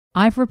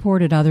I've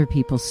reported other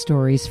people's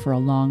stories for a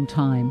long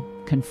time,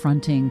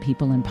 confronting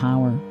people in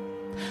power.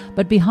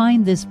 But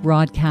behind this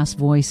broadcast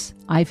voice,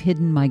 I've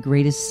hidden my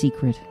greatest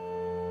secret.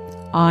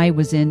 I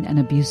was in an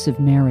abusive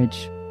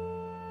marriage.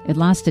 It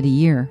lasted a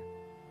year,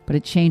 but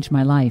it changed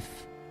my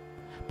life.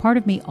 Part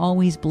of me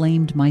always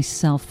blamed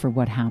myself for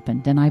what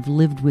happened, and I've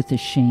lived with the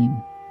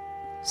shame.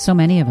 So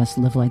many of us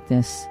live like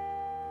this.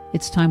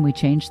 It's time we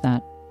change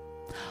that.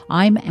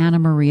 I'm Anna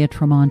Maria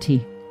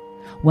Tremonti.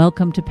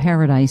 Welcome to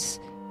Paradise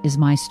is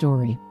my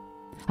story.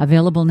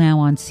 Available now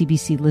on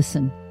CBC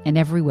Listen and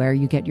everywhere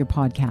you get your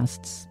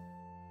podcasts.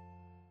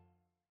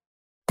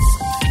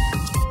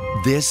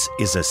 This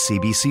is a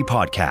CBC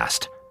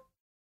podcast.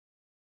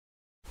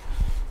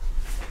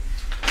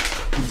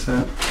 What's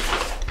that?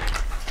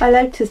 I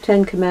liked his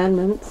 10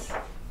 Commandments.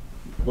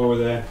 What were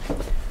they?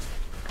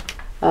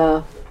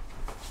 Thou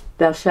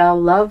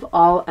shalt love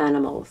all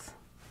animals.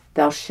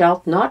 Thou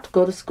shalt not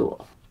go to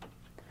school.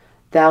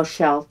 Thou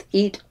shalt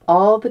eat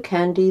all the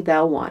candy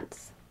thou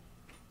wants.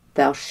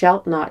 Thou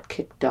shalt not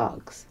kick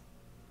dogs.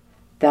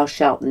 Thou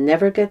shalt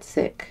never get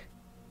sick.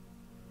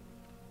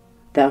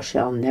 Thou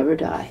shalt never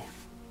die.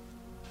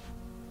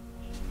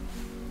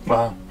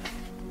 Wow.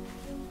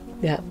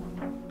 Yeah.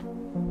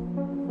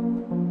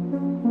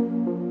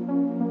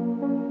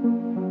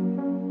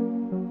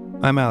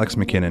 I'm Alex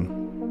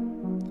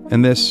McKinnon,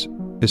 and this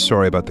is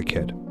Story About the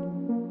Kid.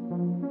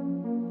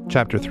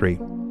 Chapter 3.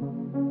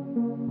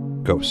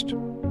 Ghost.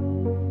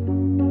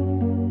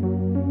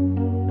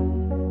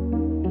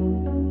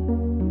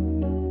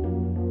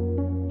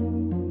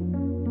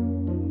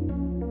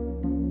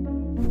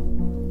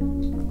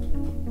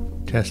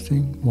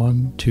 Testing,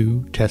 1,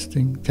 2,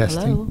 testing.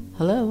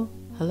 Hello.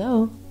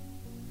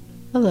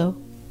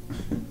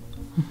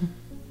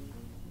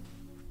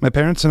 My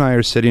parents and I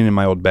are sitting in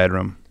my old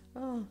bedroom,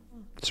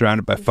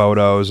 surrounded by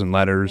photos and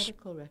letters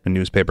and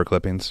newspaper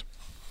clippings.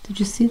 Did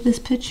you see this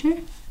picture?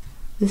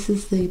 This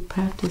is the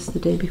practice the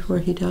day before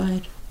he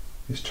died.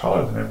 He's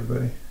taller than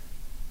everybody.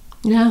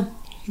 Yeah,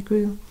 he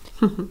grew.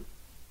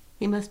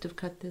 He must have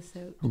cut this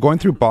out. I'm going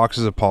through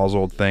boxes of Paul's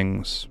old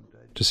things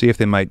to see if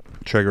they might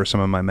trigger some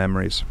of my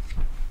memories.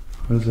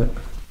 What is it?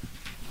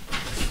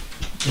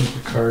 There's a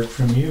card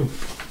from you.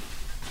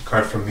 A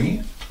card from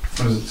me?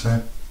 What does it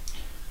say?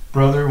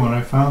 Brother, when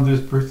I found this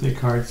birthday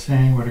card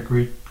saying what a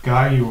great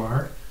guy you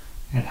are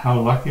and how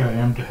lucky I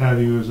am to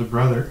have you as a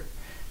brother,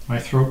 my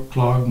throat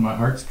clogged, my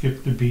heart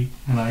skipped a beat,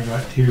 and I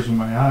got tears in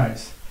my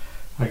eyes.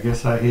 I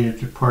guess I hated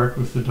to part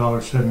with the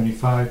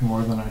 $1.75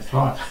 more than I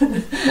thought.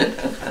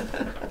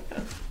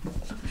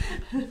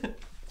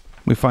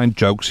 We find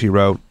jokes he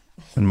wrote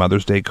and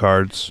Mother's Day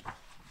cards.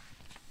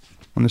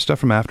 And there's stuff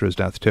from after his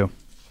death, too.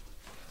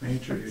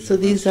 So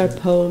these are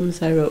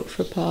poems I wrote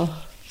for Paul.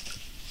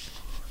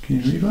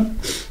 Can you read one?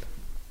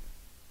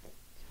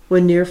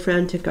 When near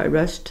frantic, I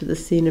rushed to the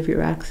scene of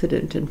your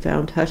accident and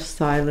found hushed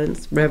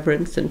silence,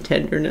 reverence, and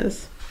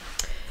tenderness.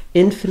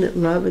 Infinite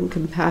love and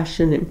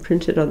compassion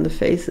imprinted on the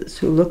faces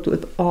who looked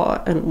with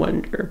awe and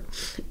wonder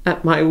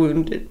at my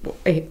wounded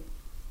boy.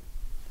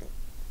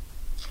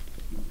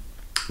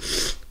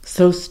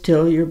 So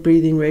still, your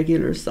breathing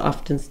regular,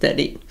 soft and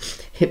steady,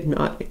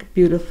 hypnotic,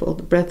 beautiful,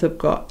 the breath of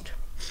God.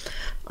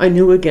 I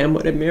knew again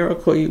what a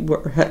miracle you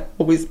were, had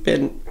always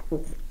been.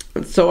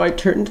 And so I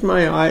turned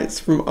my eyes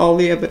from all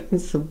the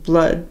evidence of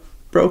blood,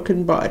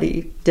 broken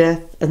body,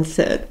 death, and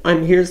said,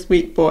 I'm here,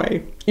 sweet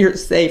boy. You're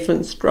safe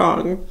and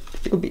strong.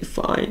 You'll be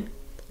fine.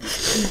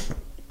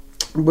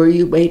 Were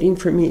you waiting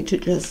for me to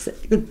just say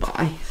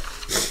goodbye?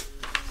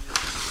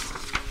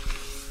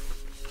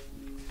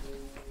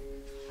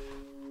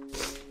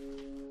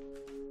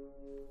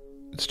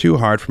 It's too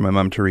hard for my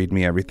mum to read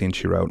me everything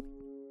she wrote.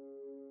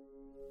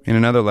 In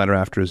another letter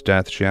after his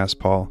death, she asked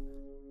Paul,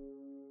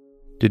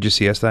 "Did you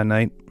see us that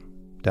night,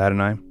 Dad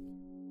and I?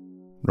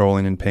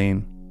 Rolling in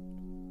pain.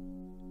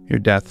 Your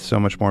death so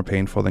much more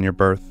painful than your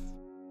birth.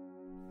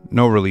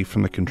 No relief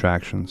from the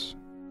contractions.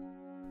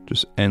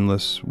 Just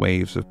endless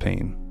waves of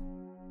pain,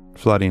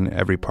 flooding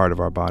every part of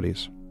our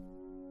bodies."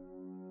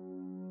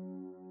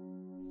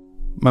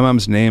 My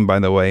mum's name, by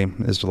the way,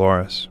 is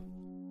Dolores,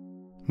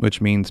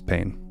 which means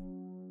pain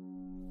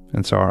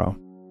and sorrow.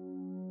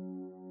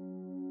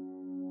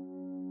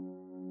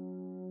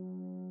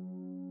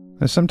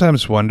 I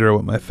sometimes wonder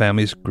what my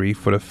family's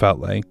grief would have felt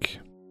like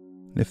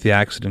if the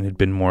accident had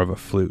been more of a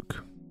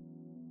fluke.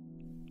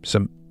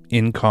 Some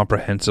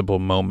incomprehensible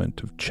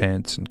moment of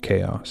chance and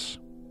chaos.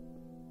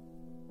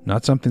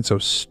 Not something so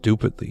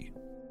stupidly,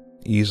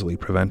 easily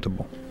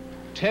preventable.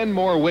 10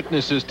 more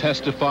witnesses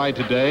testified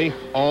today,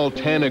 all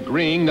 10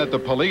 agreeing that the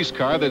police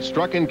car that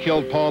struck and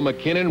killed Paul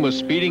McKinnon was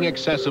speeding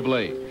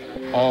excessively.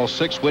 All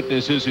 6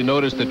 witnesses who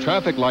noticed the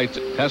traffic lights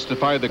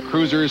testified the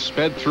cruiser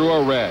sped through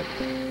a red.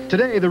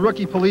 Today, the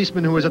rookie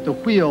policeman who was at the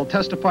wheel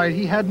testified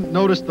he hadn't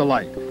noticed the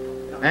light,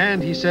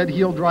 and he said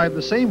he'll drive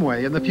the same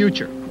way in the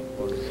future.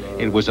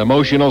 It was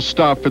emotional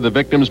stuff for the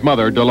victim's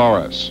mother,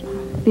 Dolores.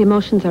 The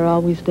emotions are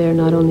always there,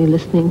 not only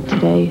listening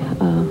today.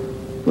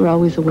 We're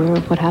always aware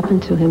of what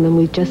happened to him, and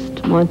we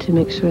just want to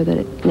make sure that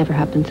it never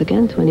happens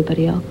again to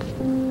anybody else.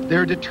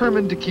 They're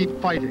determined to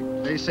keep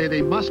fighting. They say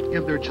they must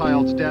give their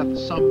child's death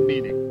some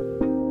meaning.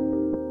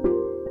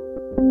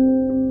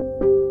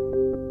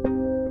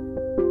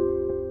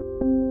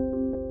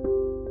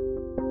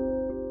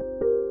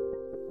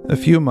 A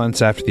few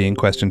months after the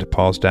inquest into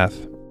Paul's death,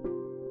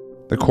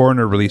 the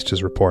coroner released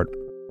his report.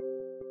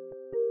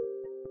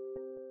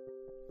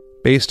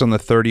 Based on the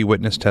 30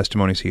 witness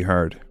testimonies he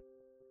heard,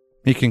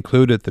 he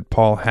concluded that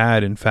Paul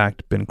had, in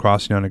fact, been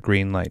crossing on a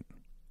green light,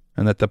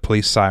 and that the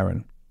police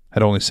siren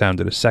had only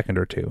sounded a second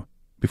or two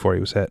before he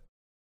was hit.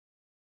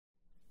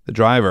 The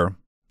driver,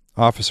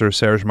 Officer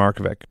Serge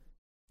Markovic,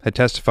 had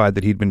testified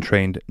that he'd been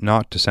trained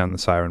not to sound the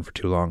siren for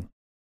too long,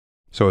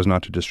 so as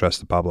not to distress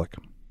the public.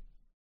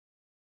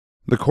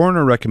 The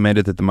coroner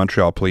recommended that the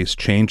Montreal police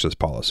change this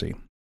policy,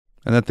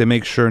 and that they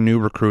make sure new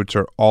recruits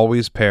are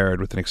always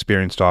paired with an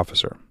experienced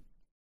officer.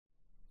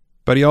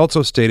 But he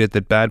also stated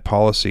that bad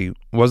policy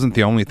wasn't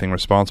the only thing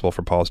responsible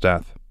for Paul's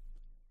death.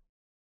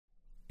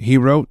 He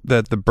wrote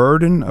that the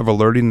burden of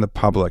alerting the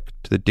public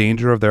to the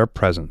danger of their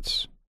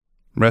presence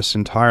rests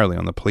entirely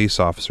on the police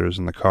officers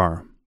in the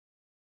car,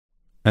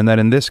 and that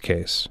in this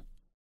case,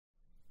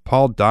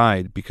 Paul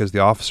died because the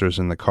officers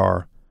in the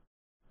car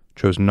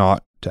chose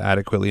not to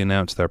adequately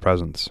announce their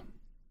presence.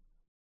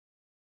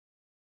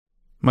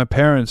 My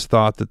parents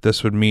thought that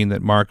this would mean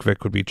that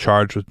Markovic would be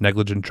charged with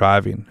negligent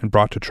driving and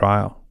brought to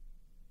trial.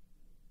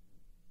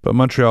 But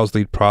Montreal's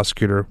lead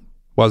prosecutor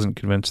wasn't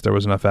convinced there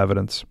was enough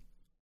evidence.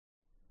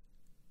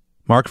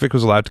 Markovic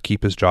was allowed to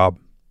keep his job,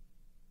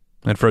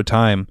 and for a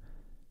time,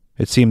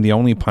 it seemed the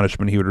only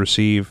punishment he would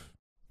receive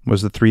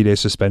was the 3-day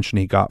suspension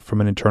he got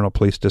from an internal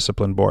police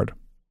discipline board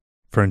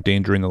for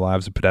endangering the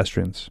lives of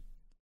pedestrians.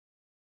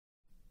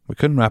 We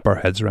couldn't wrap our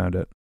heads around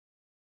it.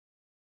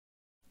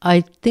 I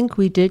think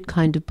we did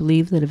kind of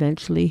believe that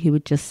eventually he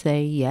would just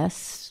say,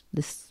 yes,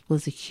 this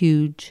was a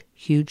huge,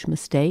 huge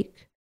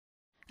mistake.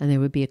 And there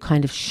would be a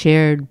kind of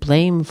shared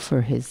blame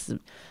for his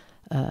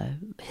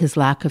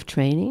lack of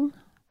training.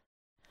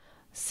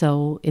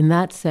 So in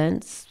that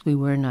sense, we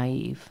were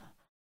naive.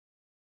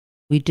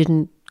 We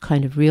didn't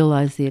kind of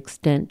realize the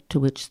extent to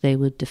which they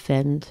would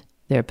defend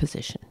their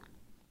position.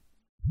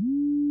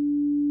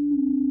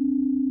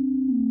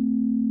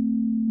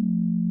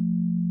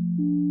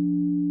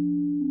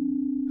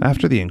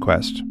 After the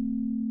inquest,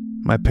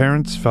 my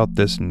parents felt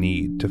this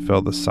need to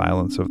fill the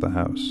silence of the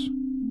house.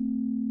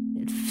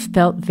 It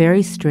felt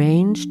very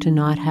strange to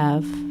not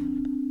have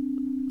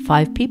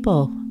 5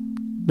 people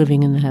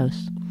living in the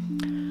house.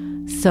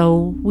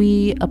 So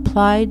we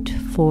applied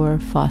for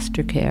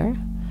foster care,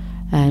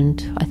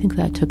 and I think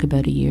that took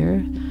about a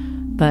year,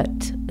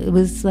 but it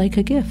was like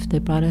a gift. They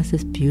brought us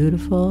this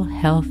beautiful,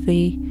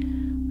 healthy,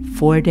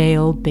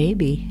 4-day-old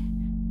baby.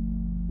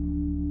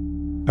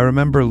 I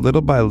remember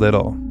little by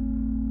little,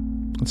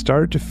 it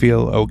started to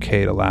feel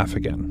okay to laugh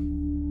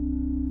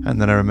again.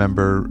 And then I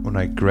remember when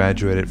I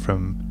graduated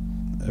from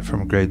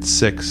grade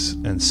 6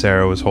 and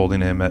Sarah was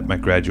holding him at my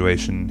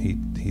graduation, he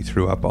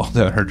threw up all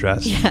down her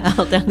dress. Yeah,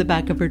 all down the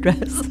back of her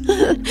dress.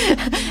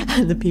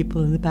 And the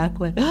people in the back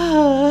went,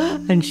 ah,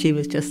 and she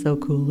was just so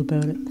cool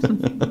about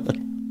it.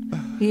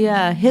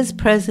 Yeah, his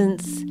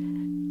presence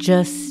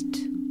just,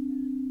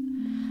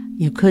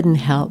 you couldn't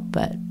help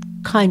but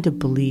kind of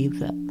believe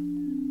that,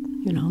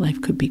 life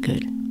could be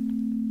good.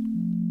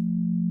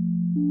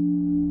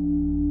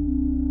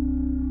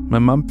 My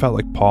mom felt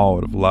like Paul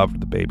would have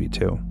loved the baby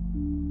too.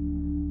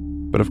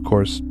 But of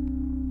course,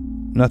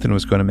 nothing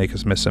was going to make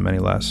us miss him any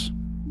less.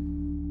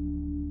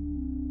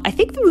 I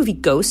think the movie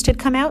Ghost had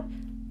come out.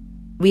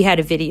 We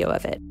had a video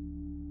of it.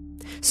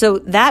 So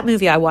that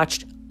movie I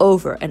watched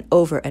over and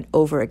over and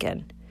over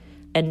again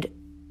and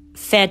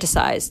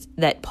fantasized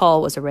that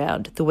Paul was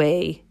around the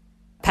way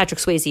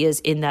Patrick Swayze is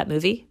in that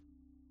movie.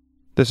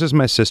 This is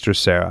my sister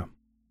Sarah,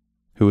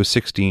 who was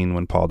 16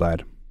 when Paul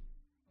died.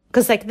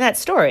 Because like in that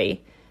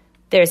story,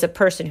 there's a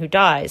person who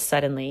dies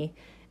suddenly,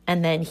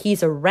 and then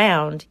he's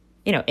around.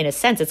 In a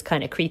sense, it's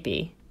kind of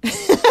creepy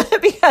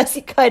because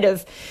he kind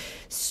of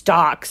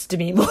stalks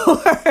Demi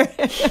Moore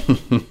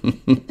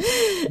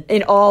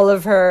in all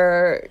of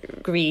her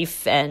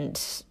grief,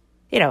 and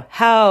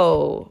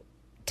how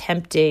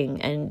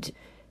tempting and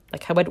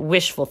like how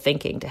wishful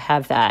thinking to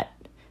have that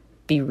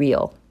be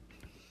real.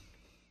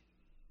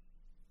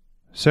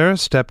 Sarah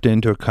stepped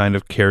into a kind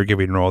of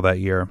caregiving role that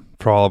year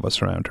for all of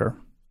us around her.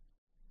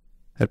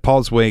 At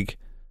Paul's wake,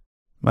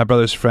 my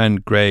brother's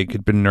friend Greg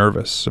had been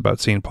nervous about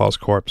seeing Paul's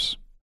corpse.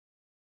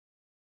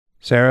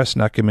 Sarah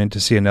snuck him in to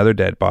see another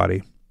dead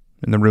body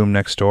in the room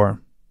next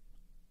door,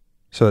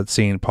 so that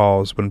seeing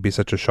Paul's wouldn't be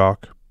such a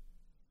shock.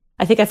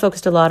 I think I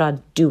focused a lot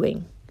on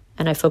doing,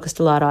 and I focused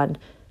a lot on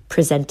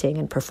presenting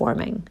and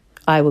performing.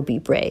 I will be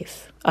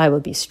brave. I will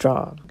be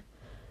strong.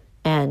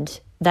 And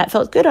that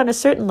felt good on a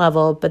certain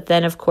level, but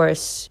then, of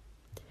course,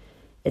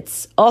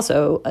 it's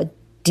also a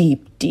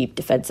deep, deep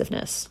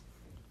defensiveness.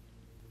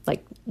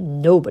 Like,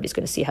 nobody's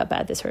going to see how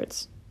bad this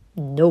hurts.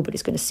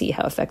 Nobody's going to see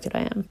how affected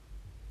I am.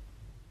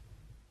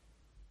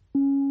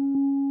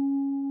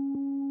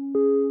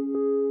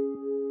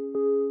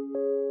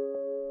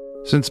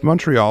 Since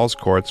Montreal's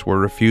courts were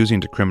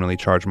refusing to criminally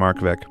charge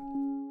Markovic,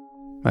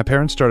 my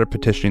parents started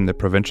petitioning the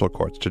provincial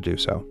courts to do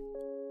so.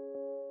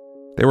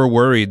 They were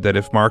worried that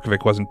if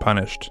Markovic wasn't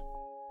punished,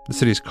 the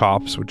city's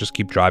cops would just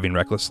keep driving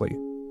recklessly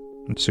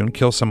and soon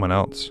kill someone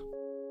else.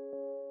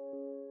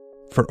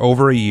 For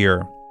over a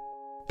year,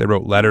 they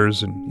wrote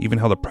letters and even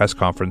held a press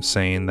conference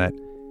saying that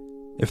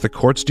if the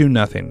courts do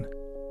nothing,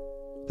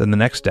 then the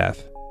next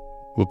death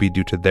will be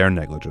due to their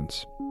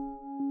negligence.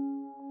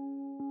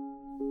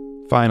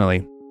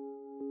 Finally,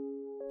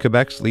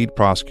 Quebec's lead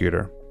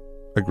prosecutor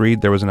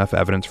agreed there was enough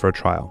evidence for a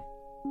trial,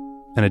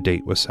 and a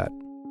date was set.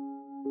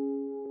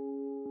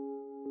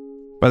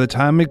 By the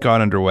time it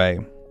got underway,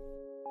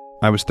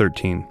 I was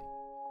 13.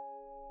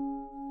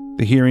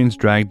 The hearings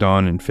dragged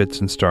on in fits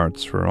and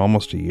starts for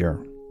almost a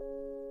year.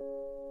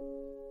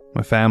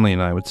 My family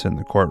and I would sit in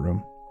the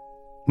courtroom,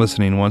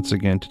 listening once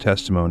again to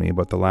testimony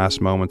about the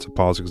last moments of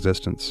Paul's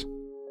existence,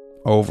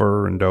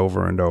 over and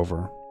over and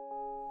over,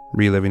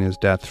 reliving his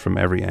death from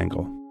every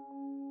angle.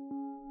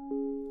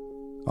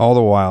 All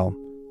the while,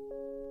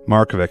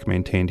 Markovic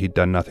maintained he'd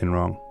done nothing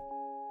wrong.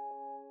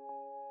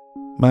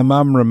 My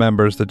mum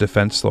remembers the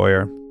defense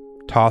lawyer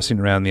tossing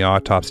around the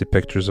autopsy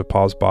pictures of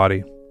Paul's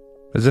body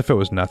as if it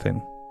was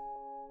nothing.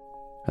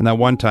 And that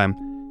one time,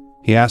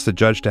 he asked the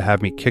judge to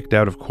have me kicked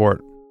out of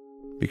court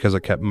because I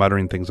kept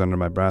muttering things under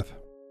my breath.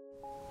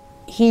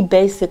 He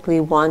basically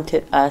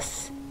wanted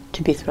us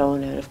to be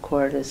thrown out of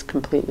court as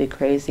completely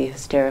crazy,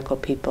 hysterical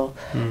people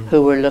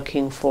who were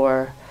looking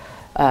for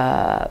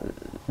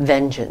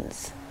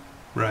vengeance.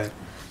 Right.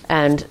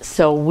 And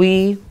so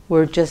we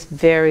were just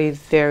very,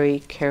 very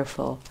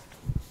careful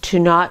to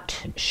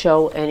not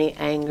show any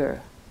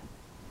anger.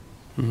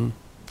 Mm-hmm.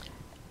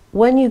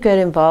 When you get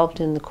involved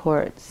in the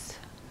courts,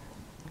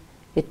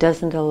 it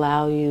doesn't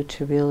allow you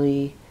to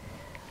really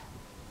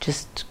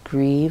just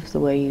grieve the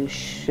way you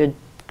should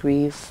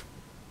grieve,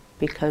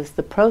 because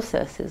the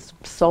process is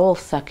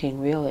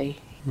soul-sucking, really.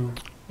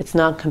 It's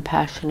not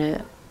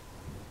compassionate.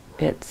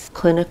 It's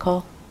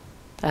clinical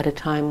at a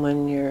time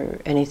when you're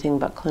anything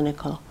but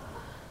clinical.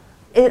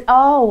 It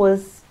all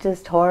was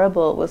just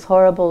horrible. It was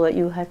horrible that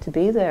you had to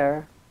be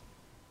there.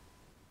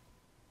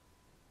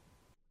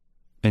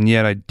 And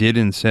yet I did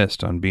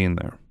insist on being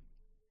there.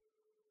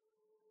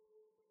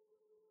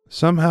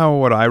 Somehow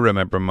what I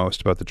remember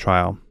most about the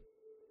trial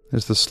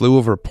is the slew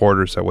of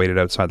reporters that waited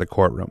outside the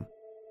courtroom,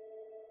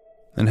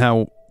 and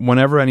how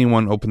whenever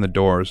anyone opened the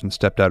doors and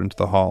stepped out into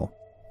the hall,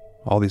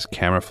 all these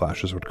camera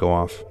flashes would go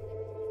off.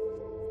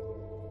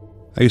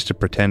 I used to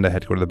pretend I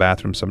had to go to the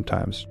bathroom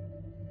sometimes,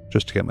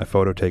 just to get my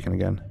photo taken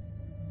again.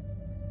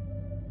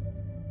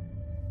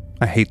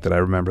 I hate that I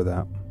remember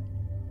that.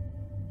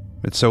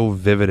 It's so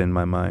vivid in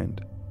my mind.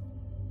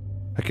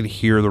 I could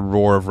hear the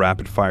roar of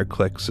rapid-fire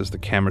clicks as the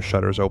camera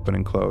shutters open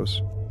and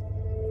close.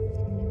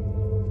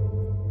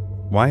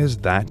 Why is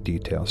that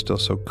detail still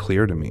so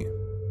clear to me,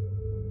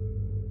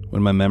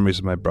 when my memories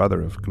of my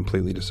brother have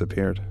completely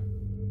disappeared?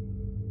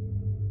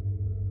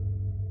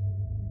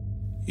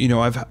 You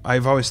know,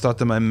 I've always thought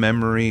that my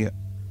memory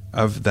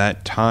of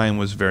that time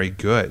was very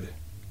good.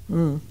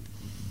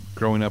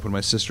 Growing up when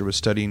my sister was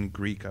studying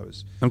Greek,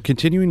 I'm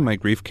continuing my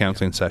grief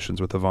counseling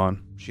sessions with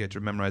Yvonne. She had to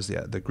memorize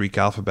the Greek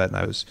alphabet, and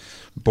I was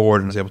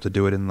bored and was able to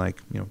do it in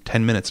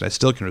 10 minutes, and I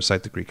still can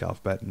recite the Greek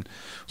alphabet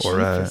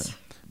or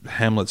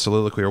Hamlet's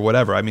soliloquy or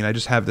whatever. I mean, I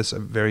just have this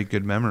very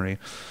good memory,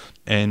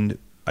 and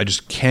I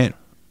just can't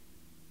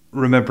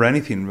remember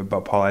anything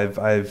about Paul.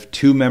 I have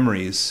two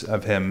memories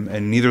of him,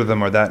 and neither of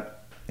them are that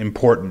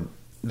important.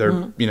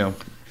 They're,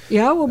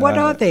 Yeah, well, what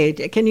are they?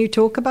 Can you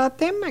talk about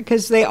them?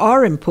 Because they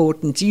are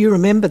important. You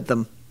remembered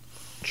them.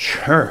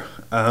 Sure.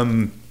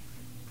 I'm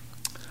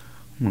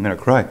going to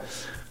cry.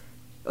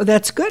 Oh,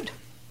 that's good.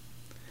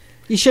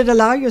 You should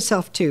allow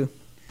yourself to.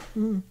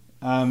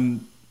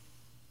 One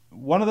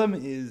of them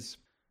is...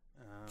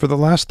 For the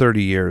last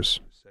 30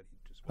 years,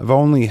 I've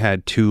only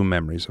had two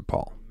memories of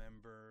Paul.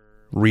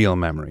 Real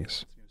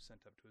memories.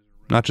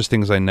 Not just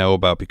things I know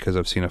about because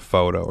I've seen a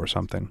photo or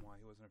something.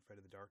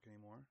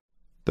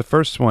 The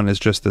first one is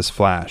just this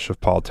flash of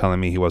Paul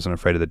telling me he wasn't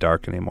afraid of the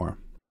dark anymore.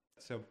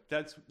 So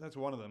that's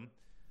one of them.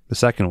 The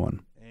second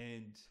one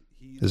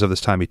is of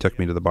this time he took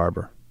me to the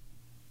barber.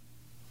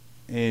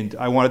 And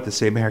I wanted the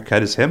same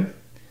haircut as him.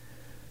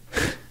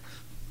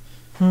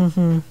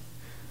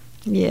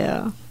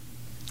 Yeah.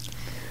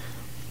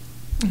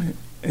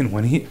 And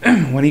when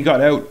he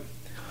got out,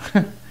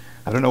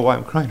 I don't know why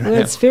I'm crying right now.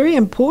 It's very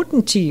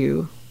important to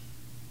you,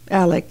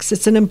 Alex.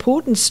 It's an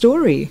important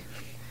story.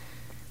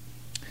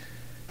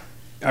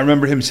 I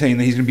remember him saying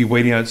that he's going to be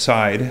waiting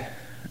outside,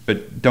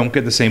 but don't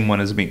get the same one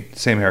as me,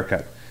 same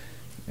haircut.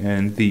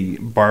 And the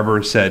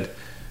barber said,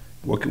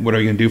 what are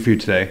you going to do for you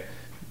today?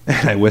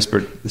 And I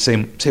whispered, the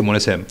same one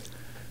as him.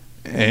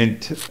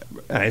 And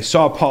I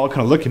saw Paul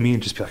kind of look at me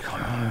and just be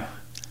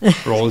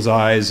like, roll his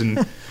eyes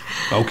and,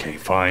 okay,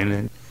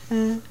 fine.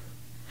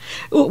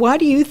 Well, why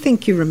do you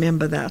think you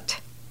remember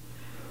that?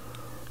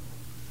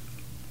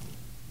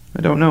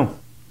 I don't know.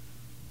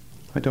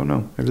 I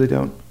really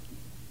don't.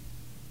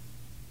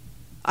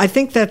 I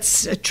think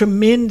that's a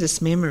tremendous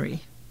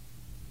memory.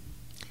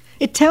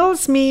 it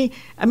tells me,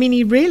 I mean,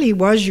 he really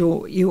was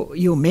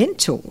your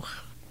mentor.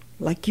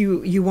 Like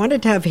you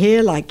wanted to have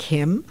hair like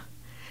him,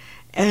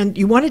 and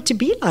you wanted to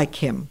be like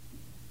him.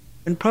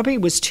 And probably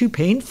it was too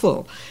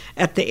painful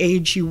at the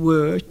age you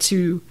were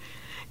to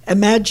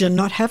imagine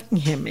not having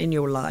him in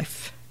your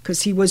life,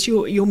 because he was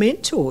your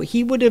mentor.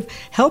 He would have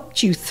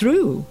helped you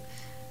through.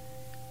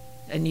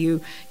 And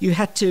you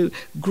had to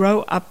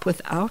grow up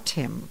without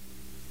him.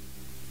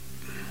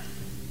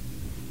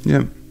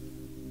 Yeah.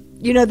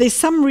 You know, there's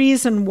some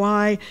reason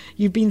why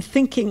you've been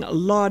thinking a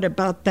lot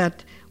about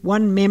that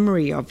one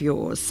memory of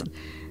yours.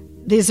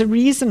 There's a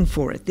reason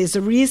for it. There's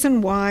a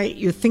reason why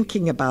you're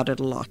thinking about it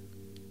a lot.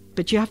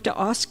 But you have to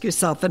ask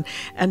yourself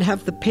and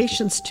have the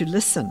patience to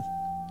listen.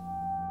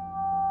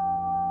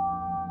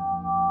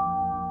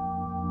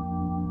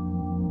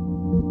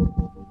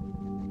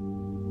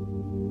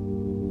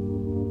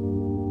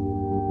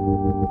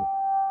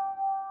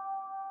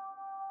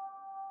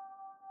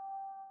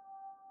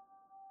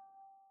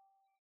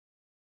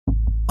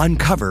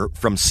 Uncover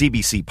from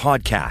CBC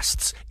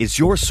Podcasts is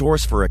your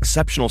source for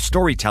exceptional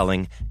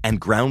storytelling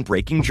and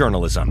groundbreaking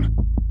journalism.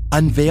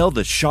 Unveil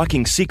the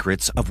shocking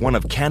secrets of one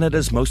of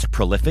Canada's most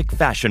prolific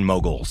fashion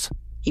moguls.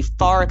 He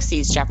far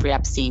exceeds Jeffrey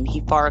Epstein. He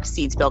far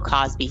exceeds Bill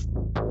Cosby.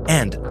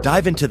 And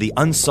dive into the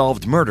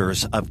unsolved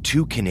murders of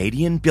 2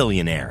 Canadian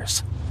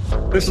billionaires.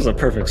 This is a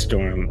perfect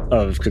storm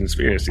of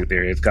conspiracy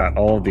theory. It's got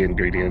all of the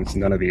ingredients,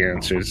 none of the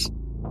answers.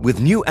 With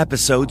new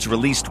episodes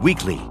released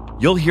weekly,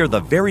 you'll hear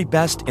the very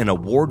best in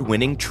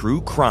award-winning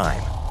true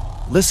crime.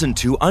 Listen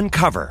to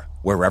Uncover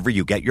wherever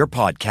you get your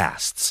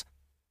podcasts.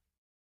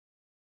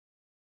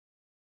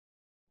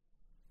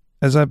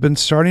 As I've been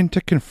starting to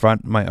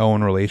confront my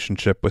own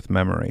relationship with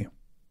memory,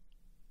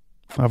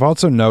 I've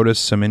also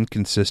noticed some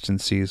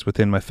inconsistencies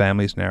within my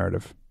family's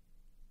narrative.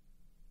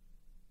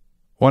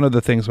 One of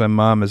the things my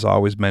mom has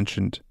always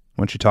mentioned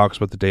when she talks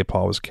about the day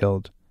Paul was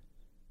killed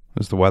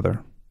was the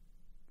weather.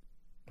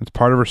 It's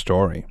part of her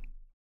story.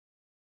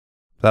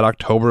 That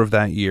October of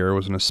that year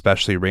was an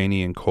especially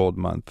rainy and cold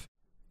month,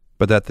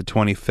 but that the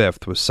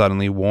 25th was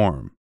suddenly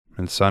warm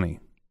and sunny.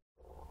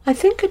 I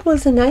think it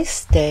was a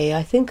nice day.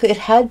 I think it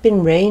had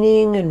been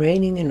raining and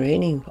raining and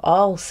raining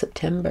all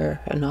September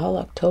and all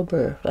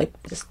October, like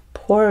just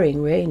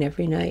pouring rain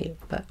every night.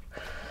 But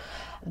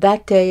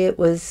that day it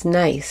was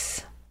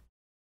nice.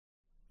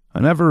 I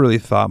never really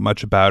thought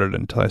much about it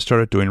until I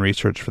started doing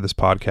research for this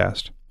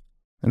podcast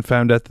and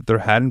found out that there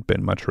hadn't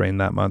been much rain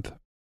that month,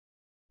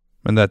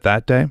 and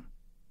that day,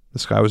 the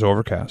sky was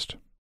overcast.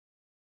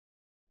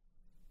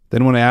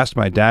 Then when I asked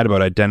my dad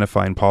about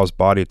identifying Paul's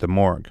body at the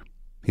morgue,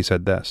 he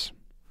said this.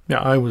 Yeah,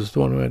 I was the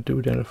one who had to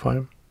identify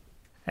him.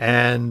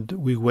 And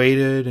we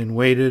waited, and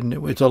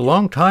it's a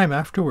long time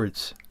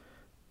afterwards.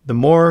 The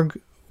morgue,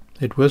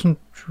 it wasn't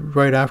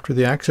right after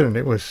the accident,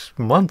 it was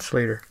months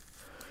later,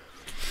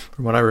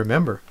 from what I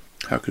remember.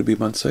 How could it be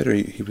months later?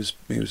 He was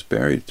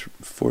buried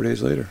 4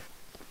 days later.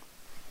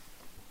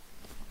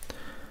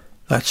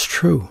 That's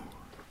true.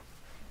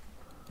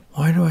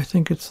 Why do I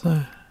think it's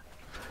that?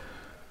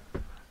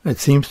 It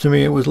seems to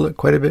me it was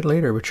quite a bit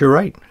later, but you're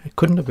right. It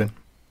couldn't have been.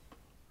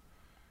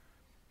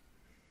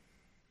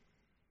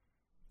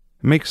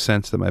 It makes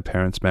sense that my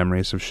parents'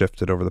 memories have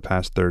shifted over the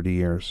past 30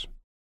 years.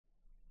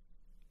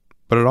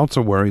 But it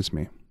also worries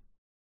me.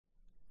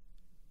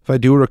 If I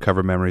do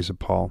recover memories of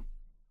Paul,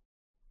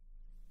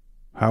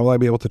 how will I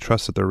be able to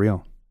trust that they're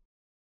real?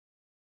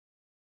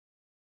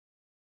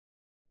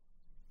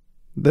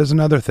 There's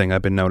another thing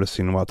I've been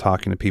noticing while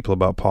talking to people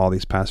about Paul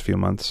these past few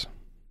months.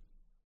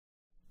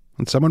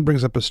 When someone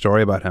brings up a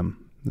story about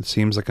him, it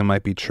seems like it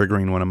might be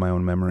triggering one of my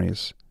own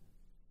memories.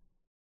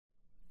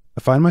 I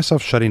find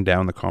myself shutting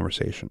down the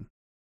conversation.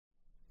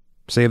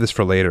 Save this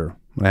for later.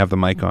 When I have the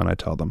mic on, I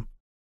tell them.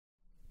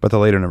 But the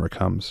later never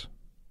comes.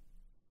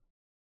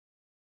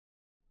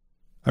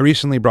 I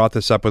recently brought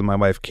this up with my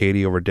wife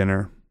Katie over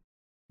dinner,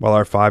 while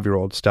our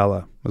 5-year-old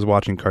Stella was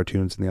watching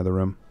cartoons in the other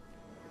room.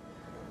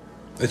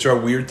 It's a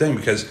weird thing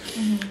because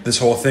this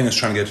whole thing is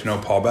trying to get to know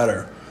Paul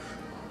better.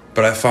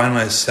 But I find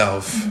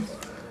myself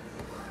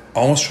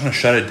almost trying to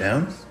shut it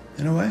down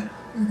in a way.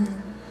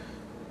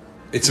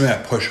 It's something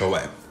I push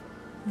away.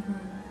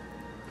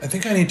 I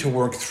think I need to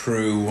work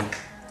through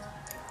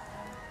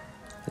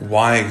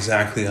why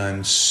exactly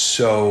I'm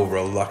so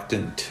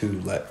reluctant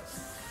to let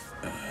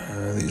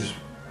these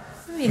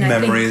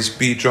memories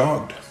be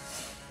jogged.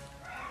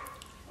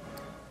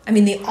 I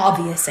mean, the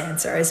obvious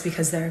answer is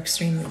because they're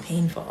extremely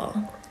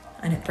painful.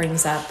 And it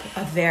brings up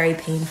a very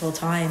painful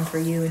time for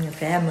you and your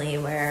family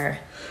where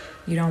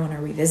you don't want to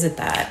revisit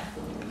that.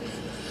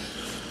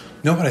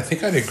 No, but I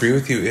think I'd agree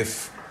with you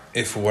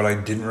if what I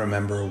didn't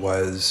remember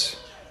was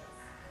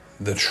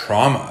the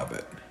trauma of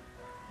it.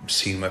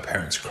 Seeing my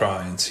parents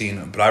cry and seeing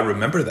them. But I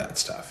remember that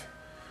stuff.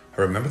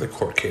 I remember the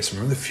court case. I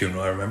remember the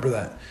funeral. I remember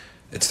that.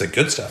 It's the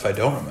good stuff I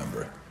don't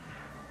remember.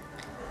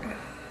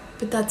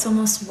 But that's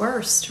almost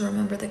worse to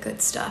remember the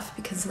good stuff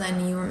because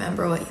then you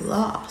remember what you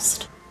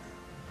lost.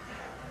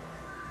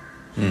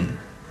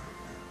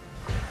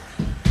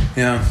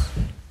 Yeah.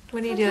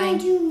 What are you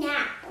doing?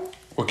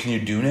 What can you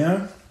do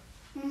now?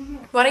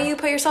 Why don't you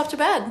put yourself to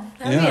bed?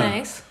 That'd be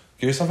nice.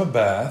 Give yourself a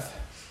bath.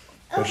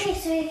 Okay,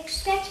 so you're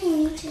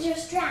expecting me to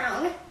just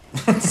drown?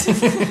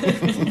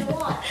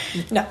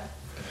 No.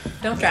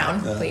 Don't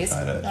drown, please.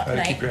 Try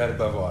to keep your head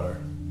above water.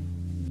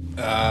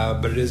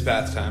 But it is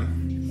bath time.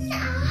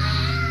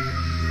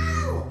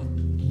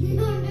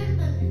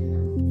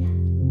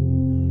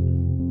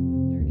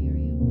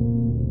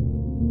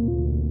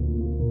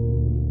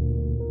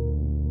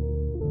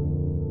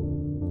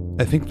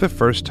 I think the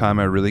first time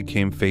I really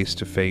came face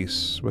to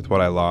face with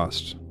what I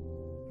lost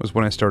was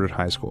when I started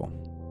high school.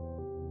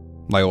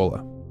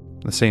 Loyola,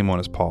 the same one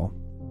as Paul.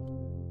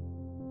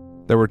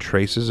 There were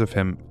traces of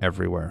him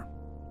everywhere.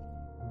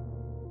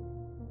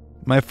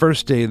 My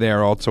first day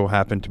there also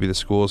happened to be the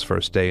school's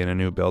first day in a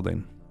new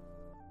building.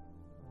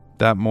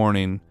 That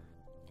morning,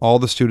 all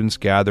the students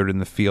gathered in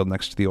the field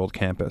next to the old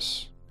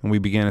campus, and we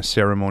began a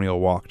ceremonial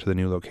walk to the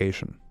new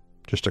location,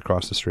 just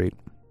across the street.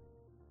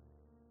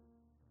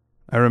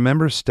 I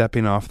remember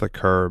stepping off the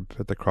curb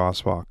at the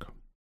crosswalk,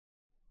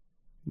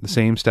 the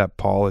same step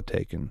Paul had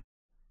taken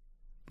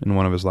in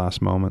one of his last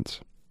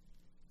moments.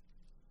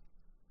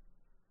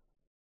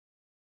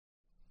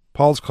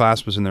 Paul's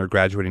class was in their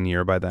graduating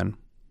year by then.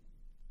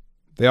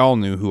 They all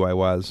knew who I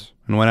was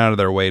and went out of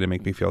their way to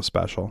make me feel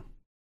special.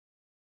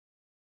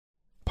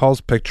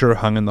 Paul's picture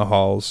hung in the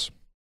halls,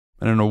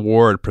 and an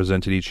award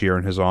presented each year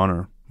in his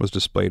honor was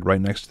displayed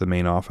right next to the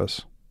main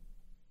office.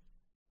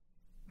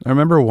 I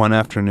remember one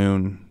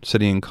afternoon,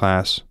 sitting in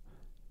class,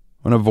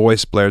 when a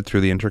voice blared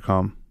through the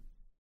intercom.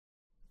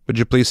 "Would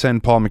you please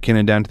send Paul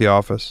McKinnon down to the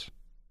office?"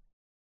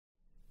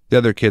 The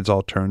other kids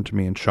all turned to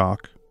me in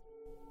shock.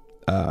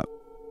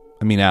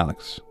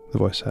 Alex, the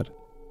voice said.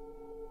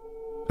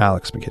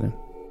 Alex McKinnon.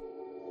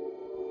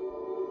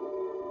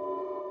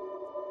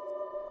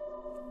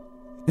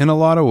 In a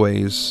lot of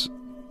ways,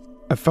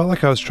 I felt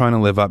like I was trying to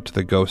live up to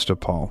the ghost of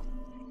Paul.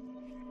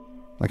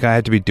 Like I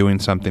had to be doing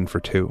something for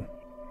two.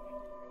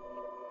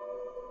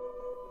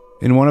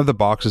 In one of the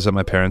boxes at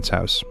my parents'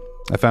 house,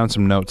 I found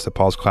some notes that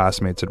Paul's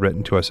classmates had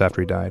written to us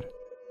after he died.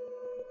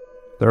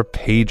 There are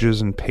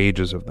pages and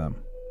pages of them,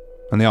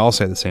 and they all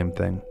say the same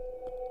thing.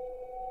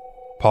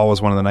 Paul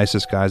was one of the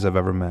nicest guys I've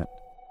ever met.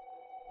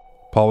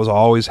 Paul was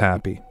always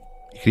happy.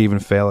 He could even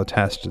fail a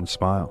test and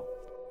smile.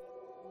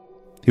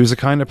 He was the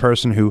kind of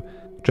person who,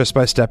 just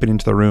by stepping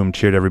into the room,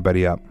 cheered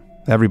everybody up.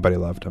 Everybody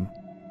loved him.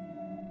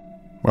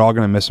 We're all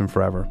going to miss him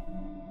forever.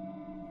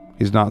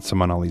 He's not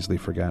someone I'll easily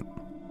forget.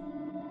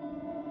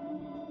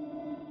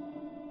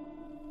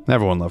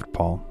 Everyone loved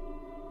Paul.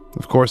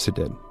 Of course they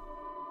did.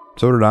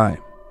 So did I.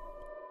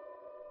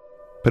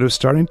 But it was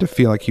starting to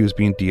feel like he was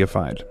being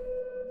deified.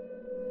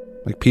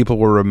 Like people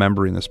were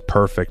remembering this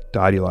perfect,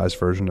 idealized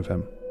version of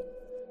him.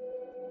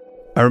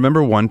 I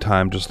remember one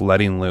time just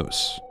letting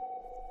loose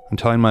and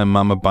telling my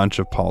mom a bunch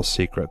of Paul's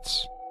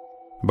secrets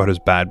about his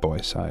bad boy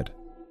side.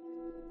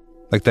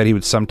 Like that he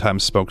would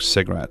sometimes smoke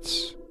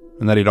cigarettes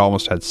and that he'd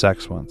almost had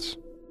sex once.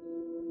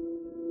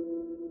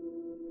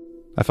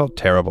 I felt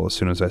terrible as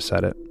soon as I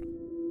said it.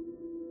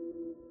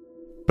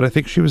 But I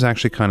think she was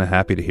actually kind of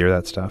happy to hear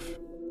that stuff.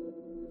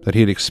 That he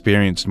had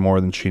experienced more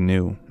than she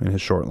knew in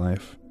his short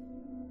life.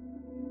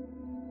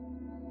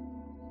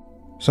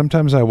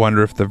 Sometimes I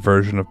wonder if the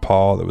version of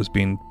Paul that was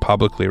being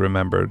publicly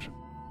remembered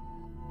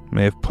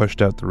may have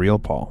pushed out the real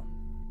Paul.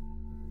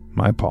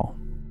 My Paul.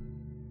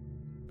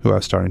 Who I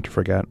was starting to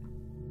forget.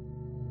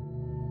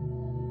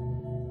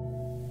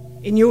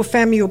 In your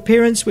family, your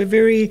parents were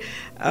very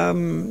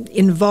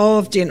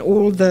involved in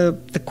all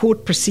the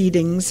court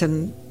proceedings.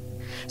 And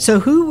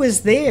so who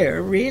was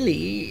there,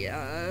 really,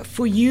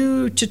 for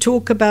you to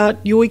talk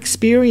about your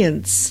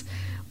experience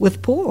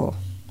with Paul?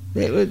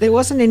 There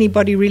wasn't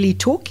anybody really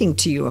talking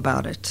to you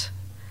about it,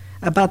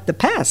 about the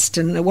past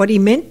and what he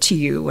meant to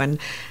you and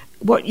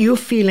what you're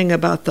feeling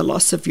about the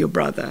loss of your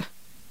brother.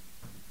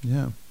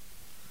 Yeah.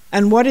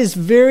 And what is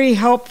very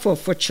helpful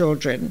for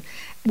children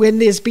when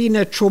there's been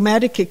a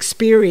traumatic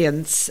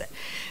experience,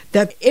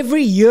 that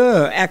every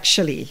year,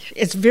 actually,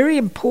 it's very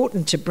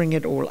important to bring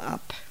it all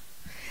up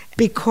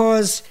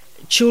because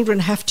children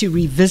have to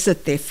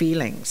revisit their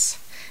feelings.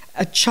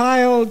 A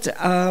child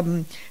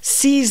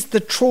sees the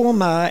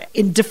trauma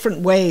in different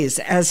ways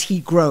as he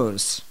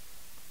grows.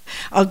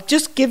 I'll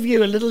just give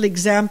you a little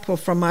example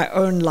from my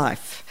own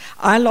life.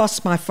 I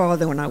lost my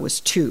father when I was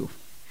 2.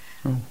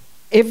 Oh.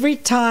 Every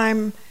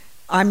time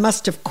I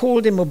must have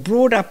called him or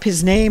brought up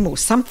his name or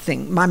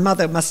something, my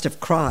mother must have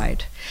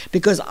cried,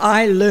 because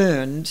I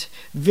learned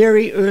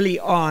very early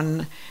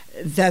on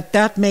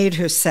that made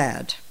her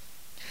sad.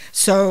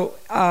 So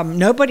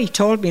nobody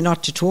told me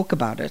not to talk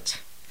about it.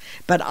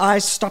 But I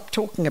stopped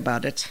talking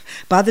about it.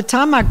 By the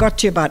time I got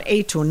to about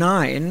 8 or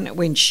 9,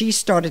 when she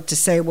started to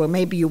say, well,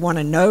 maybe you want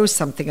to know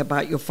something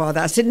about your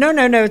father, I said, no,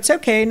 it's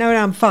okay. No,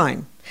 I'm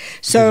fine.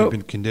 So you've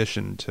been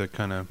conditioned to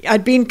kind of...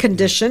 I'd been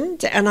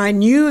conditioned, and I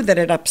knew that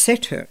it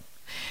upset her.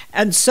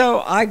 And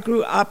so I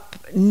grew up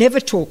never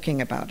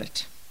talking about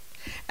it.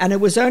 And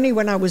it was only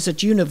when I was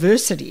at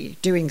university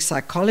doing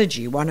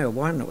Psychology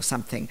 101 or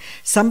something,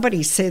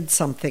 somebody said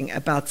something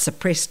about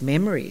suppressed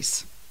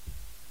memories.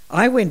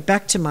 I went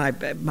back to my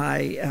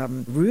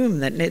room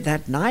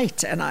that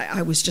night, and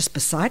I was just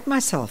beside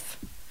myself.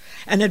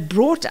 And it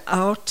brought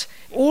out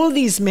all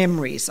these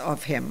memories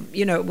of him,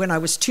 when I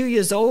was 2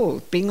 years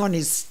old, being on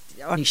his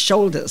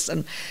shoulders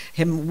and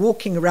him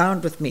walking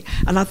around with me.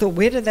 And I thought,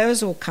 where did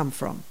those all come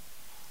from?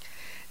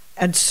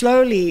 And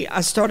slowly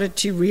I started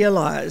to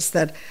realize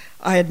that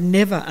I had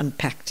never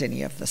unpacked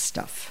any of this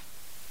stuff.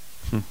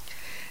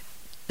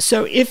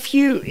 So if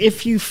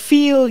you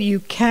feel you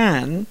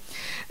can,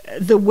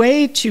 the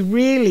way to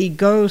really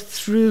go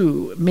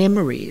through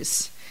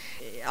memories,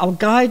 I'll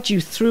guide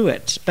you through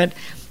it, but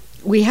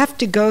we have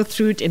to go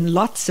through it in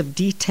lots of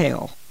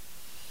detail.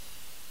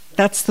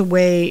 That's the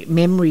way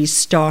memories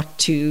start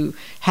to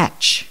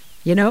hatch,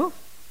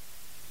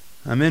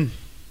 I'm in.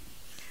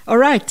 All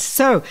right,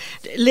 so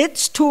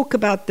let's talk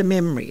about the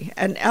memory.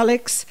 And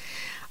Alex,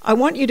 I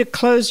want you to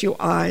close your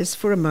eyes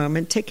for a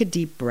moment, take a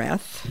deep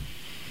breath.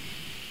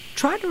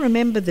 Try to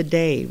remember the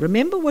day.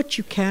 Remember what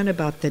you can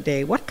about the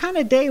day. What kind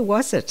of day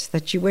was it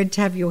that you went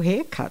to have your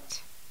hair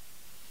cut?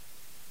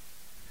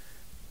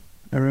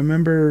 I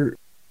remember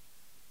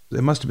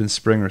it must have been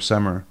spring or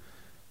summer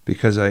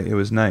because it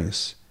was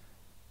nice.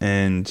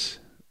 And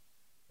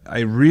I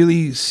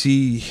really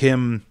see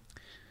him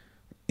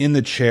in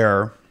the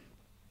chair,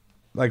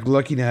 like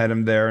looking at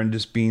him there and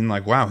just being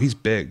like, wow, he's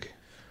big,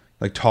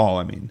 like tall,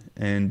 I mean.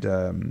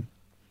 And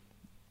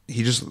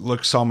he just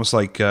looks almost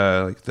like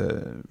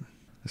the...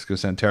 This is gonna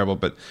sound terrible,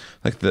 but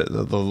like the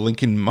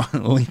Lincoln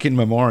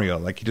Memorial,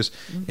 like he just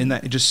in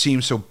that, it just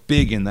seemed so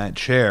big in that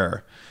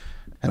chair,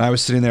 and I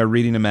was sitting there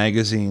reading a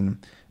magazine,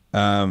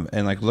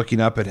 and like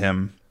looking up at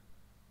him.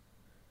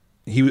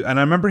 And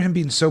I remember him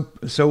being so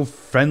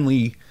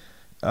friendly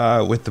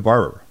with the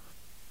barber.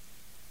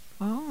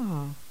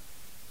 Oh,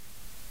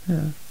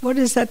 yeah. What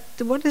does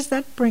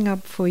that bring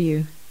up for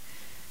you?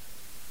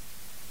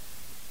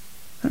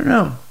 I don't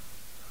know.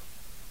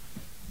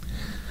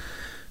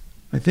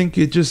 I think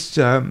it just,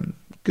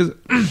 because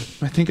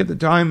I think at the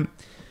time,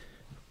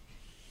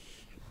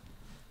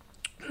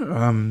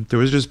 there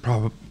was just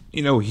probably,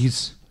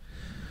 he's...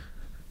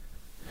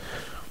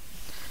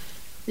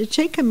 Just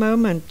take a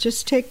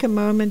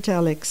moment,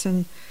 Alex,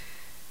 and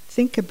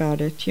think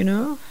about it,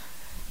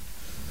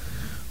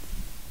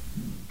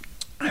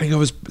 I think there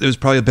was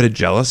probably a bit of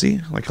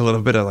jealousy, like a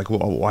little bit of like,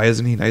 well, why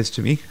isn't he nice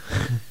to me?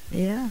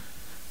 Yeah.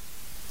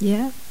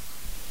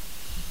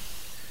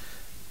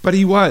 But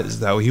he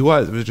was, though. It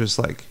was just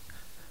like,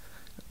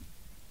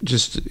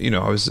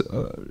 I was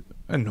an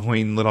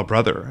annoying little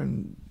brother,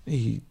 and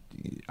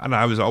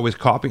I was always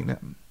copying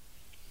him.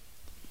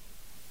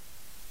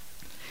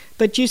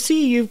 But you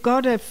see, you've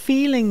got a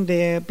feeling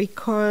there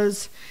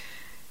because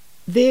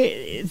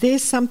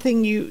there's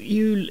something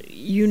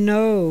you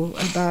know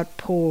about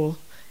Paul.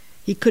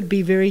 He could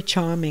be very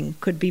charming,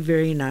 could be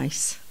very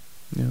nice.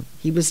 Yeah.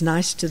 He was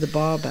nice to the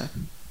barber.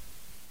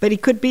 But he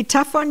could be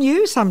tough on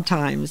you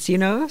sometimes,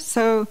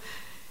 so...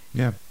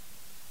 Yeah.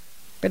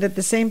 But at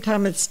the same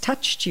time, it's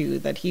touched you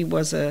that he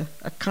was a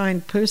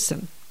kind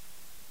person.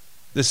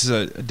 This is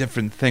a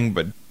different thing,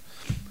 but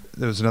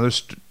there was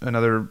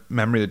another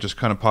memory that just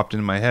kind of popped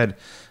into my head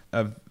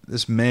of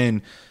this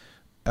man,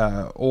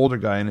 older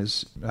guy in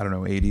his,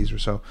 80s or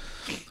so,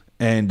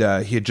 and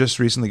he had just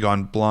recently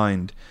gone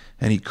blind,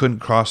 and he couldn't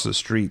cross the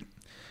street.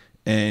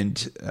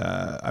 And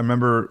I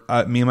remember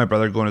me and my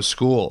brother going to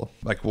school,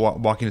 like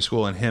walking to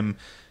school, and him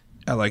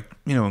at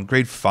in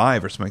grade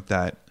 5 or something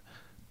like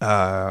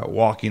that,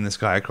 walking this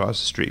guy across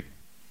the street.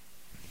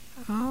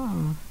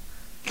 Oh,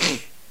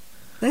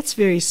 that's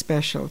very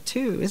special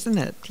too, isn't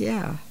it?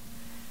 Yeah.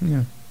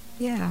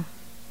 Yeah.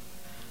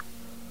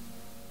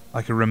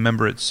 I can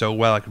remember it so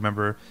well. I can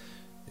remember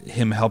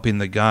him helping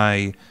the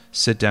guy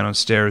sit down on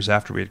stairs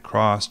after we had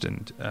crossed,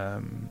 and I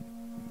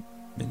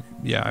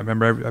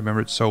remember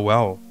it so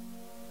well.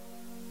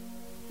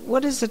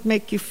 What does it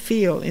make you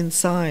feel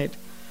inside?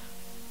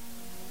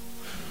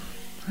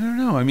 I don't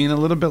know. I mean, a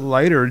little bit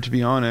lighter, to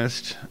be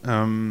honest.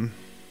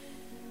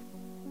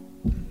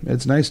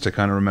 It's nice to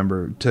kind of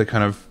remember, to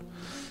kind of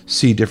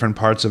see different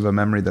parts of a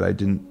memory that I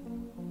didn't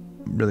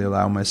really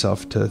allow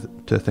myself to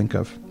think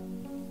of.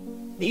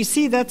 You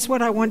see, that's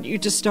what I want you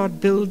to start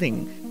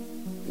building.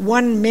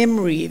 One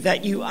memory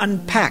that you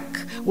unpack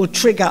will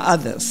trigger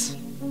others.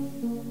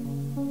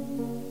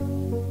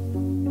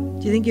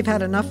 Do you think you've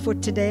had enough for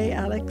today,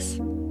 Alex?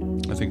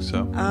 I think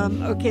so.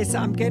 Okay, so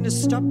I'm going to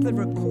stop the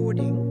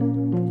recording.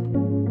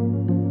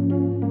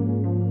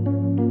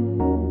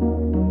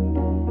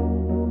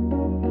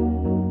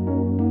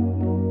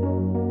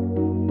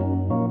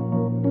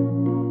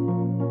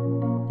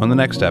 On the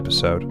next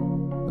episode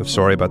of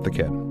Sorry About the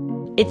Kid.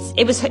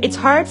 It's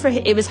hard for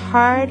him. It was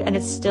hard, and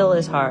it still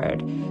is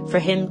hard for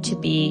him to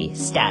be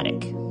static,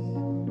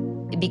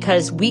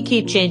 because we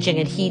keep changing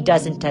and he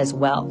doesn't as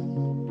well.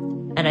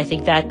 And I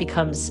think that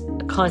becomes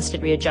a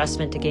constant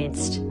readjustment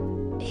against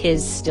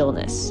his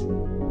stillness.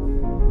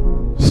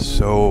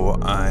 So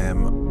I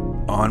am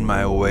on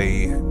my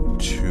way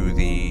to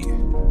the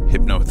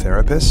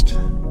hypnotherapist.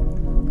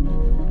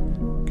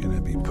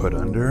 Gonna be put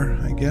under,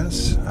 I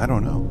guess. I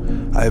don't know.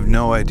 I have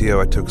no idea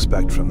what to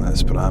expect from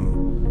this, but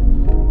I'm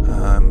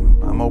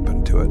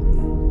open to it.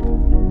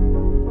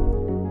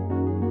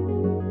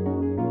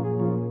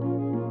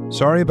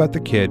 Sorry About the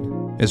Kid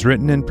is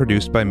written and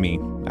produced by me,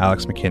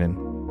 Alex McKinnon,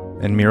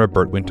 and Mira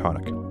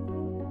Burt-Wintonic.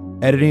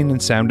 Editing and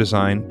sound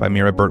design by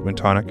Mira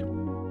Burt-Wintonic.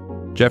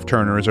 Jeff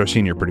Turner is our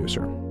senior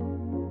producer.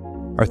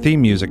 Our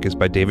theme music is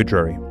by David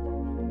Drury.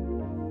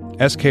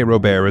 S.K.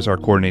 Robert is our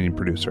coordinating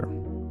producer.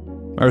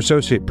 Our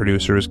associate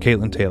producer is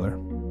Caitlin Taylor.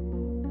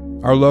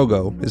 Our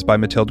logo is by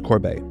Mathilde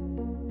Corbet.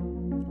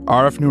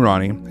 Arif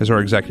Noorani is our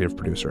executive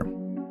producer.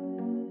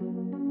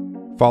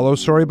 Follow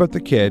Sorry About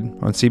the Kid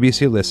on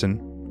CBC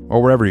Listen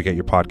or wherever you get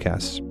your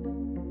podcasts.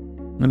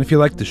 And if you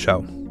like the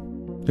show,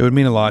 it would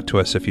mean a lot to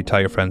us if you tell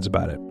your friends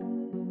about it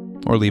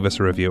or leave us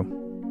a review.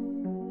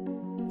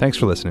 Thanks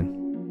for listening.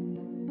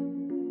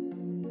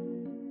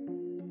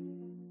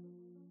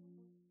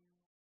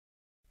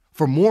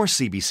 For more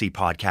CBC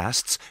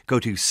podcasts, go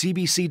to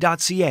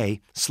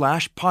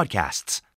cbc.ca/podcasts.